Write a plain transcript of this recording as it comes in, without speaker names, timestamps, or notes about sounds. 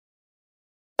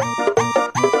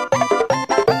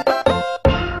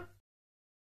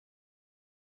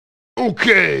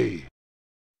Okay.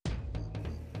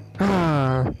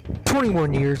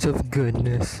 21 years of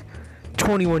goodness.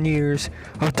 21 years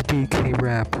of the DK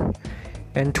rap.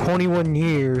 And 21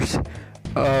 years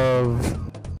of...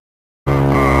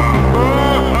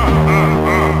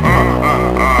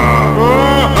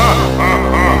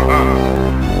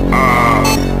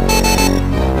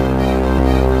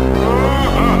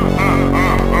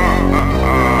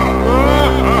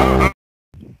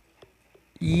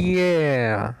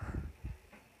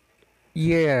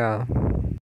 Yeah.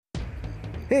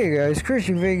 Hey guys,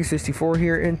 Christian Vegas 64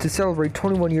 here, and to celebrate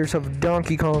 21 years of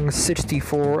Donkey Kong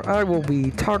 64, I will be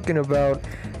talking about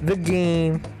the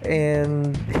game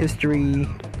and history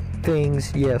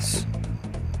things, yes.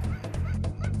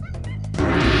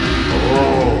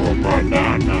 Oh,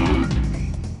 banana.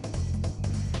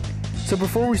 So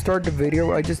before we start the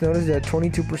video, I just noticed that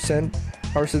 22%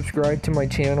 are subscribed to my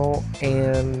channel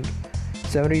and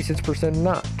 76%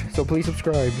 not. So please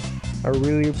subscribe. I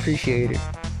really appreciate it.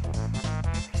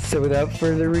 So without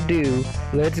further ado,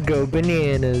 let's go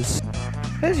bananas.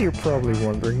 As you're probably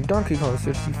wondering, Donkey Kong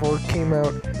 64 came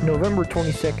out November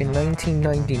 22nd,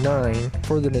 1999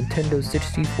 for the Nintendo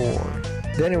 64.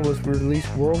 Then it was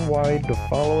released worldwide the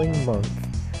following month.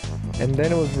 And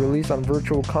then it was released on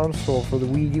Virtual Console for the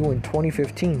Wii U in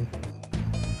 2015.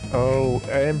 Oh,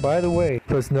 and by the way,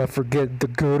 let's not forget the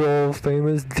good old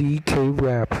famous DK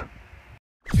rap.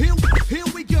 Here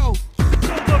we go.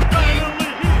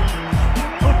 Finally here.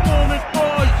 Performing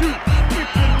for you. If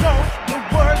you know the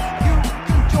words, you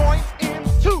can join in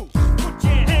too. Put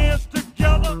your hands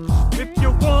together if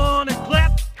you wanna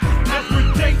clap. As we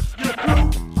take you through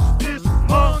this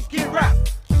monkey rap.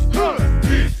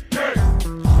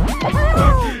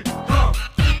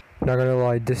 Not gonna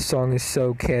lie, this song is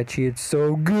so catchy, it's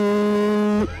so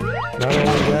good. Not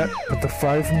only that, but the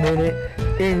 5-minute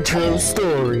intro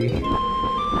story.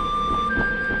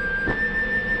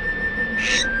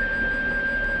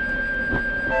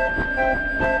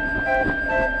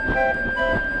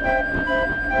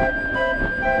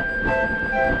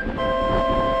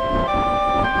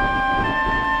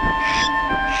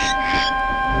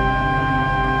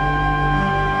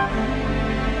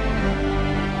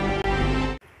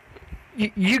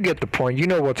 You get the point. You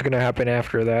know what's gonna happen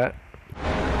after that.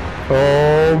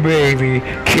 Oh baby,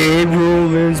 K.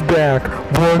 Rool is back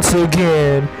once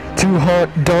again to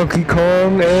haunt Donkey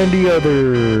Kong and the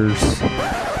others.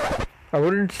 I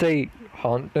wouldn't say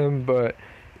haunt them, but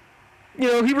you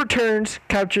know, he returns,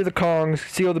 capture the Kongs,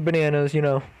 steal the bananas, you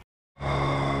know.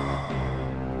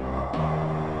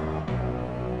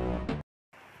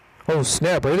 Oh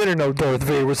snap, I didn't know Darth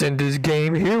Vader was in this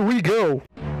game. Here we go.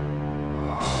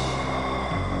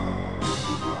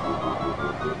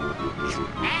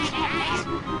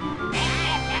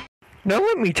 Now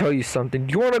let me tell you something.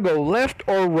 Do you want to go left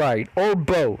or right, or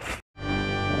both? I've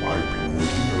been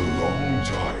waiting a long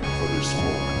time for this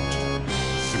moment.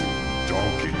 Soon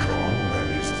Donkey Kong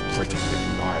and his pretty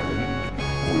little island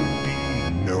will be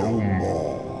no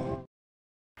more.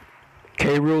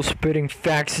 K. Rool spitting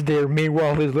facts there.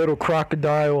 Meanwhile, his little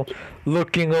crocodile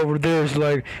looking over there is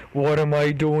like, what am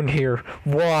I doing here?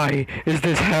 Why is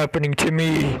this happening to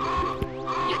me?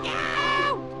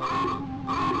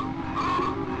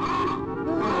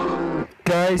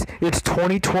 Guys, it's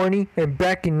 2020, and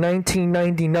back in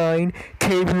 1999,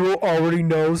 K. Rool already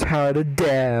knows how to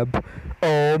dab.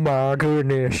 Oh my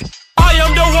goodness. I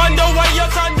am the one, the way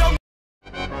your son don't.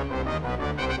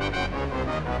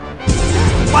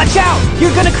 Watch out!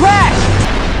 You're gonna crash!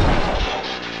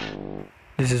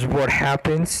 This is what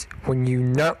happens when you're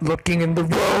not looking in the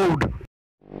road.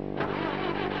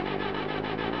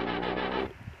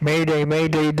 Mayday,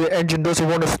 mayday, the engine doesn't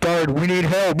want to start. We need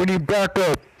help, we need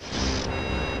backup.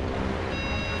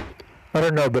 I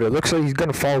don't know, but it looks like he's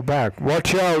gonna fall back.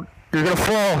 Watch out! You're gonna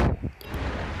fall!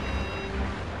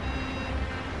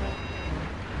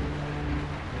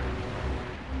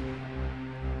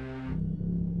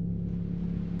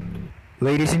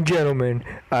 Ladies and gentlemen,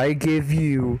 I give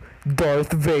you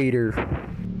Darth Vader.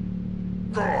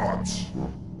 Gods!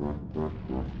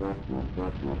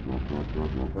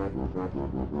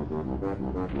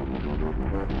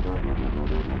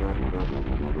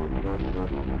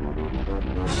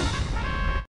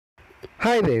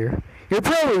 Hi there. You're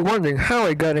probably wondering how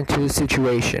I got into this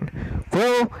situation.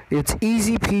 Well, it's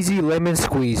easy peasy lemon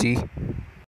squeezy.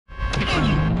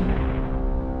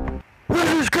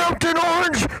 This is Captain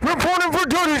Orange, reporting for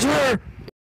duty, sir!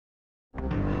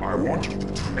 I want you to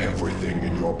do everything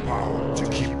in your power to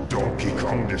keep Donkey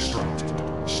Kong distracted.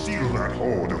 Steal that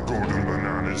hoard of golden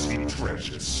bananas he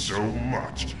treasures so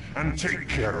much, and take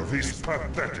care of his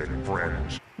pathetic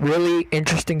friends. Really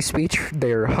interesting speech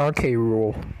there, huh, K.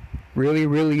 Rool? Really,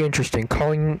 really interesting.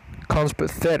 Calls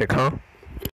pathetic, huh?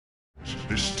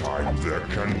 This time there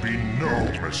can be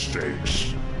no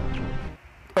mistakes.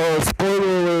 Oh,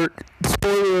 spoiler alert!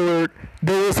 Spoiler alert!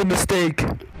 There was a mistake!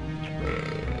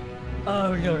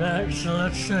 Oh, Your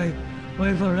Excellency,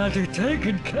 we've already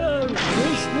taken care of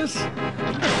business.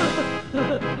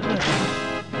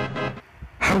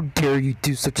 How dare you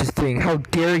do such a thing? How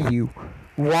dare you?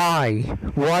 Why?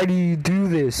 Why do you do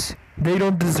this? They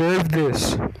don't deserve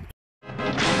this.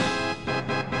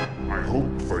 I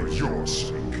hope for your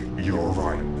sake you're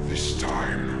right this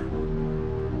time.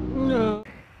 No.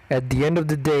 At the end of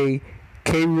the day,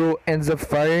 K. Rool ends up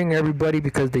firing everybody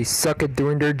because they suck at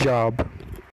doing their job.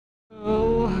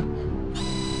 Oh.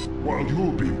 While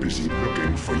you'll be busy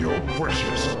looking for your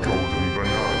precious golden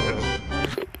bananas.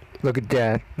 Look at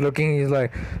Dad. Looking, he's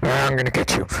like, "Ah, I'm gonna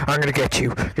get you. I'm gonna get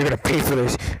you. You're gonna pay for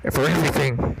this, for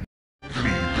everything."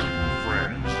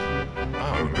 Friends,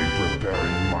 I'll be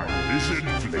preparing my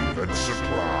lizard-flavored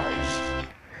surprise.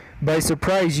 By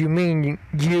surprise, you mean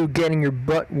you getting your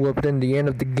butt whooped in the end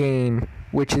of the game,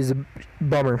 which is a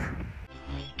bummer.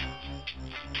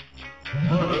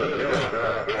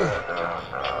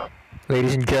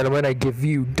 Ladies and gentlemen, I give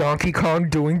you Donkey Kong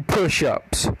doing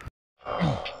push-ups.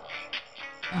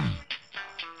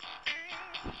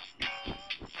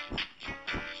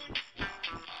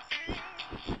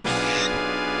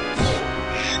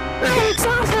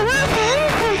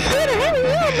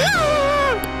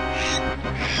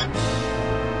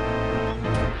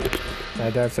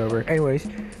 That's over. Anyways,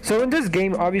 so in this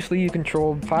game, obviously you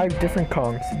control 5 different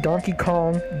Kongs. Donkey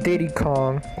Kong, Diddy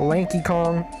Kong, Lanky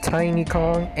Kong, Tiny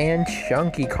Kong, and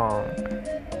Chunky Kong.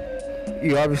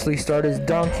 You obviously start as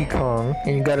Donkey Kong,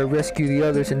 and you gotta rescue the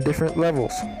others in different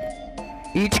levels.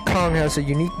 Each Kong has a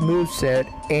unique moveset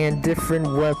and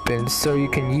different weapons so you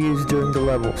can use during the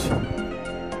levels.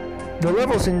 The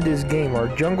levels in this game are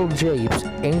Jungle Japes,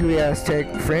 Angry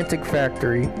Aztec, Frantic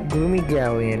Factory, Gloomy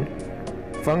Galleon,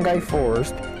 Fungi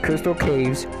Forest, Crystal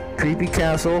Caves, Creepy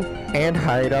Castle, and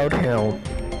Hideout Helm.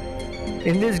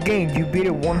 In this game, you beat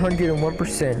it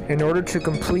 101%. In order to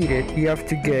complete it, you have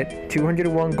to get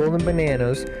 201 golden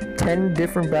bananas, 10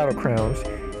 different battle crowns,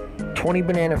 20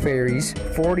 banana fairies,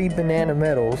 40 banana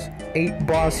medals, 8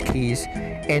 boss keys,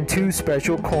 and 2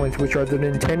 special coins, which are the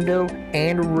Nintendo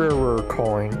and Rarer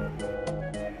coin,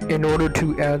 in order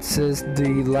to access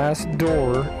the last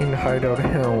door in Hideout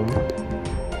Helm.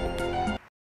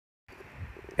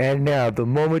 And now, the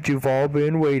moment you've all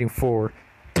been waiting for.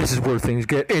 This is where things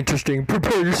get interesting.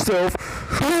 Prepare yourself.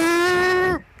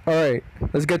 Alright,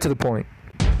 let's get to the point.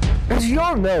 As you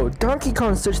all know, Donkey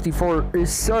Kong 64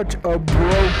 is such a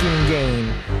broken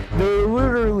game. There are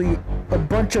literally a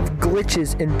bunch of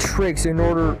glitches and tricks in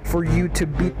order for you to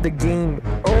beat the game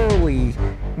early,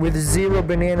 with 0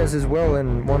 bananas as well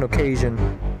in one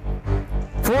occasion.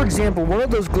 For example, one of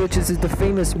those glitches is the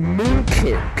famous moon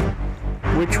kick,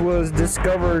 which was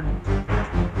discovered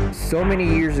so many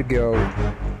years ago.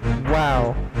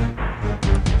 Wow.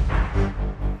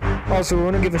 Also, I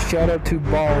want to give a shout out to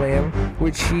Ballaam,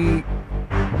 which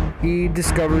he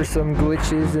discovers some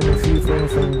glitches and a few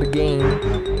things from the game.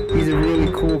 He's a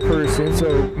really cool person,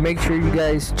 so make sure you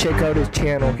guys check out his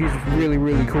channel. He's really,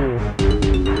 really cool.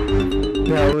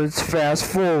 Now let's fast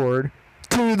forward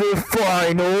to the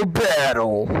final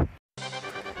battle.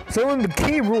 So in the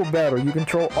K. Rool battle, you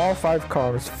control all 5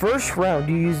 Kongs. First round,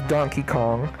 you use Donkey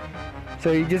Kong.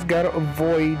 So you just gotta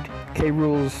avoid K.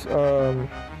 Rool's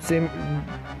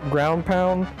ground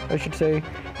pound, I should say.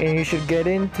 And you should get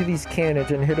into these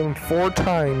cannons and hit them 4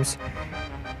 times.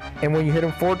 And when you hit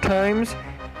them 4 times,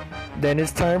 then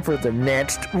it's time for the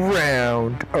next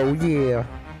round. Oh yeah.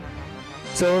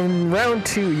 So in round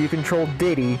 2, you control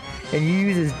Diddy, and you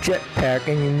use his jetpack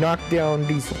and you knock down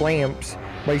these lamps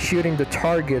by shooting the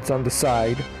targets on the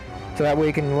side, so that way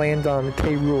it can land on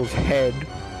K. Rool's head.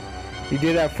 You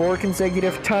do that 4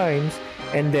 consecutive times,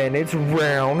 and then it's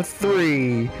round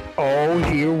 3. Oh,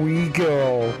 here we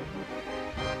go.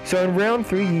 So in round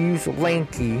 3, you use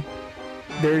Lanky.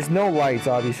 There's no lights,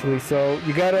 obviously, so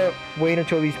you gotta wait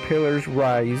until these pillars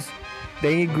rise.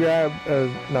 Then you grab,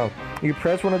 you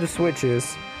press one of the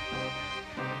switches,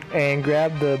 and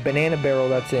grab the banana barrel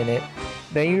that's in it.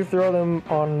 Then you throw them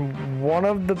on one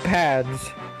of the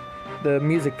pads, the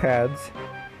music pads.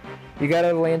 You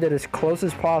gotta land it as close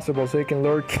as possible so you can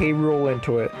lure K. Rool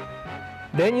into it.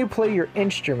 Then you play your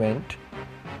instrument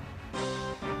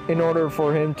in order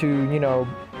for him to,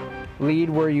 lead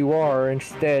where you are,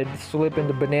 instead slip in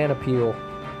the banana peel.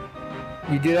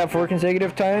 You do that 4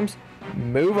 consecutive times,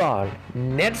 move on.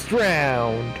 Next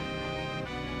round.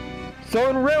 So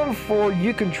in round 4,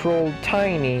 you control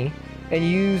Tiny and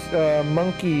use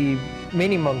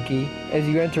Mini Monkey as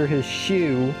you enter his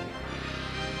shoe,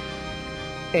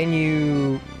 and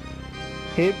you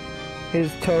hit his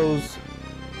toes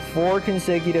 4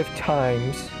 consecutive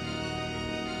times,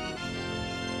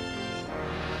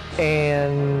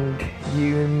 and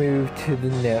you move to the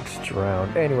next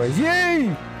round. Anyways,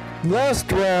 yay! Last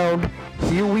round,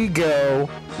 here we go.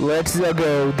 Let's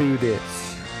go do this.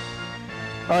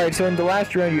 Alright, so in the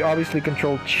last round, you obviously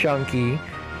control Chunky.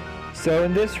 So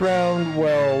in this round,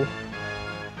 well,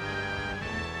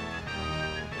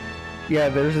 yeah,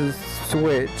 there's a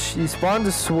switch. You spawn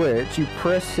the switch, you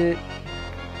press it,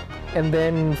 and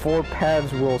then 4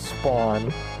 paths will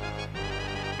spawn.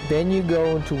 Then you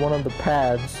go into one of the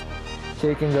paths, so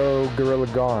you can go Gorilla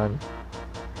Gone.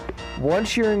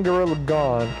 Once you're in Gorilla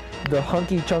Gone, the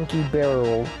Hunky Chunky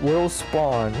barrel will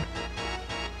spawn,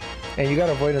 and you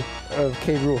gotta avoid a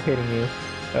K. Rool hitting you.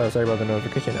 Oh, sorry about the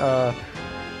notification.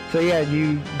 So yeah,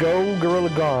 you go Gorilla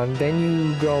Gone, then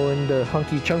you go into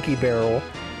Hunky Chunky barrel,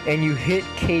 and you hit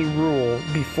K. Rool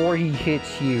before he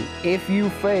hits you. If you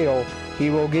fail, he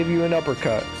will give you an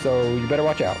uppercut, so you better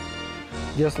watch out.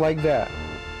 Just like that.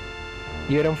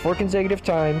 You hit him 4 consecutive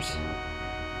times,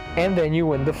 and then you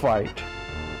win the fight.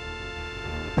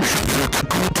 Let's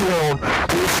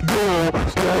go!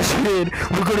 Last hit!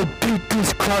 We're gonna beat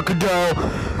this crocodile!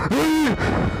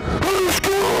 Let's go! Let's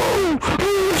go!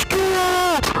 Let's go!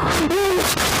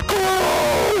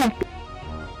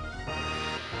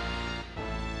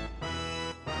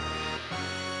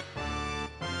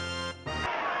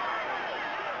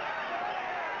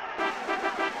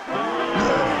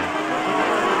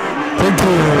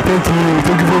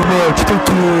 Thank you very much, thank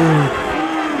you!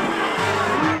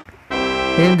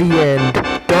 In the end,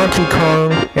 Donkey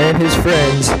Kong and his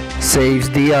friends saves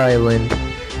the island.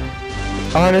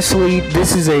 Honestly,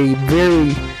 this is a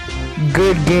very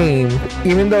good game,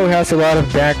 even though it has a lot of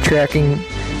backtracking.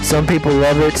 Some people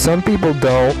love it, some people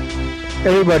don't.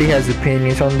 Everybody has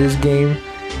opinions on this game,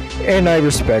 and I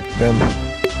respect them.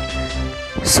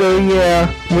 So yeah,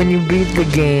 when you beat the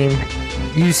game,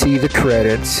 you see the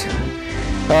credits.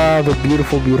 The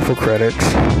beautiful, beautiful credits.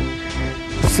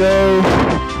 So,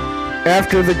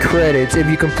 after the credits, if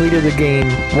you completed the game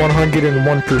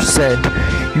 101%,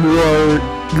 you are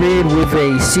greeted with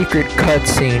a secret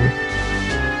cutscene,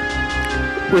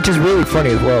 which is really funny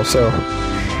as well. So,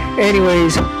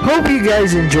 anyways, hope you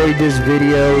guys enjoyed this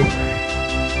video,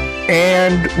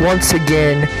 and once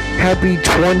again, happy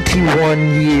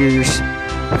 21 years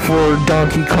for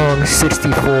Donkey Kong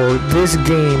 64. This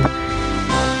game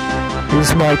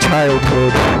is my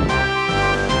childhood,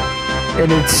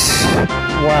 and it's,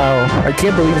 wow, I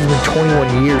can't believe it's been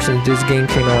 21 years since this game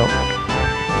came out.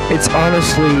 It's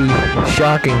honestly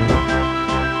shocking.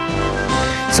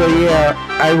 So yeah,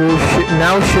 I will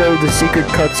now show the secret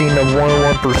cutscene of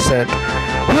 101%.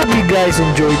 Hope you guys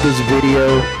enjoyed this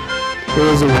video. It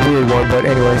was a weird one, but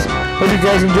anyways, hope you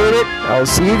guys enjoyed it. I'll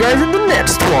see you guys in the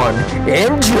next one.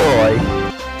 Enjoy!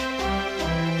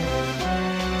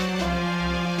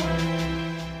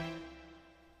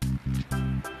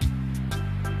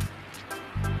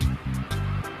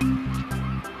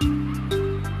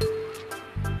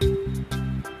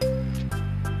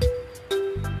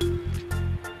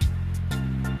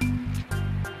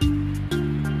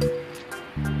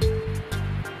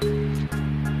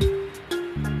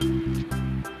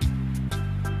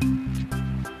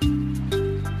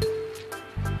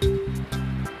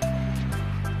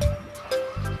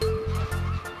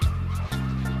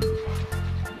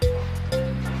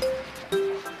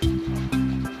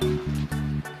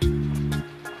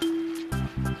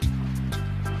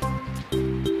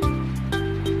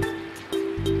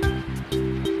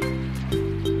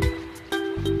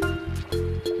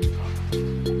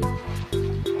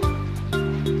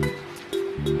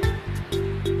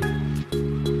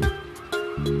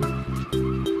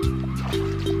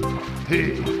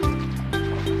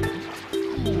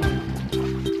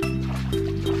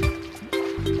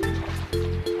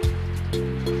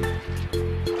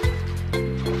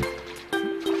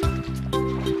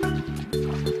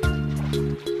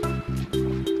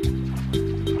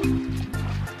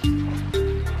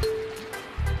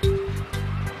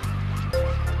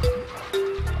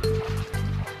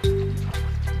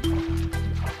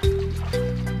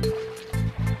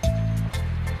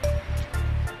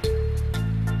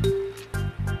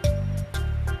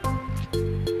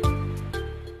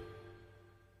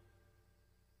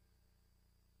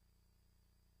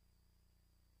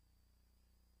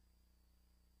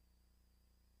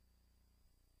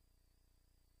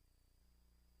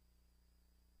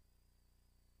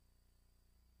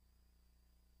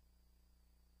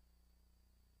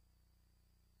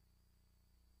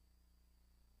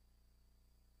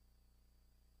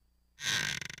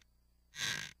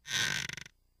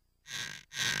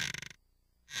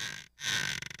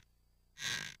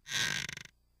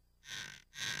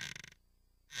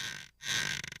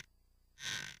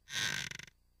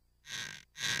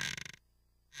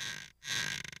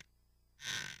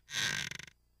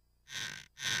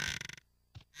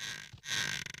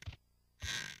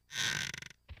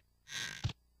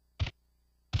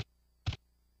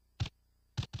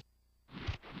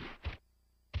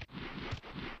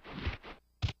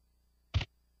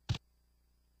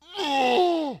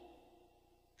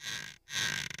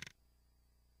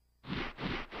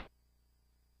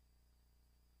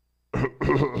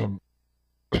 Next.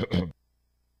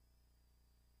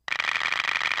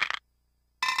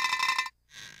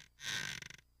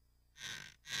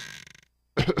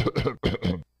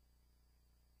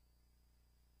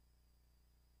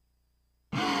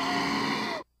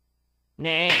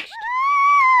 Next.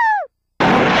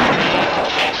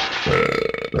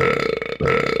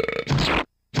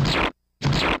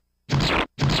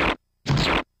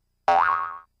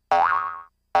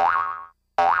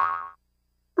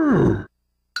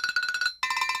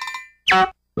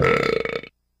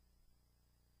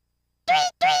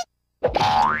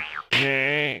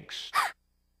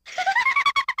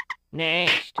 Next.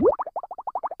 Next.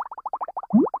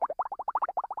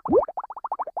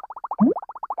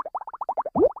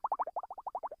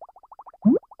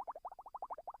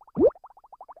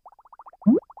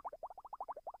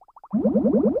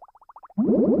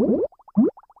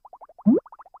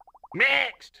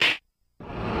 Next.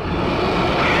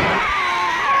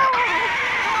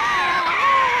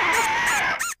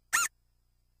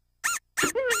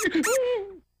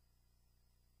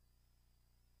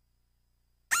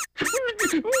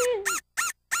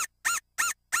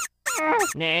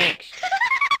 Next.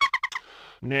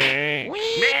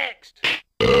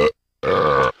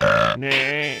 Next.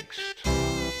 Next.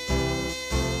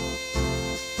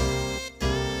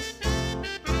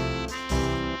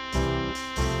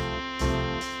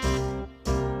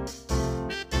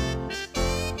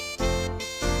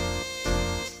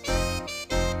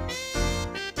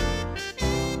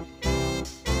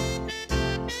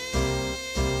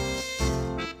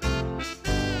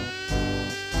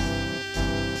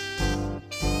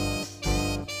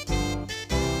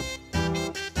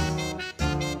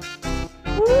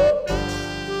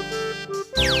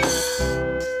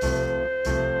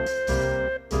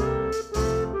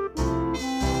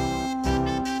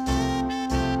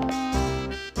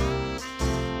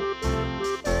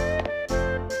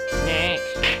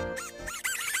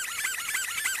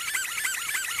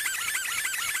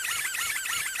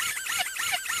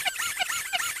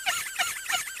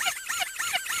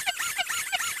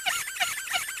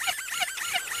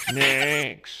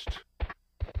 Next.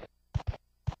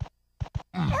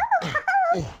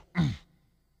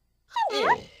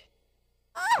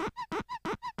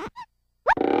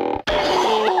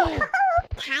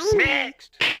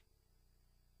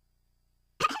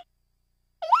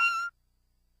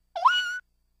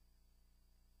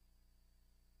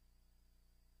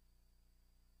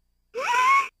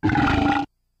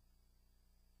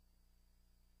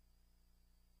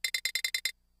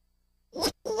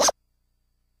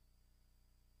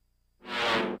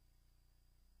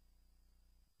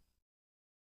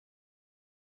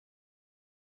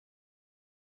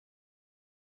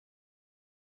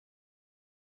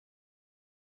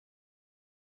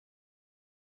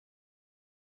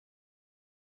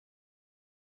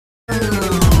 Next.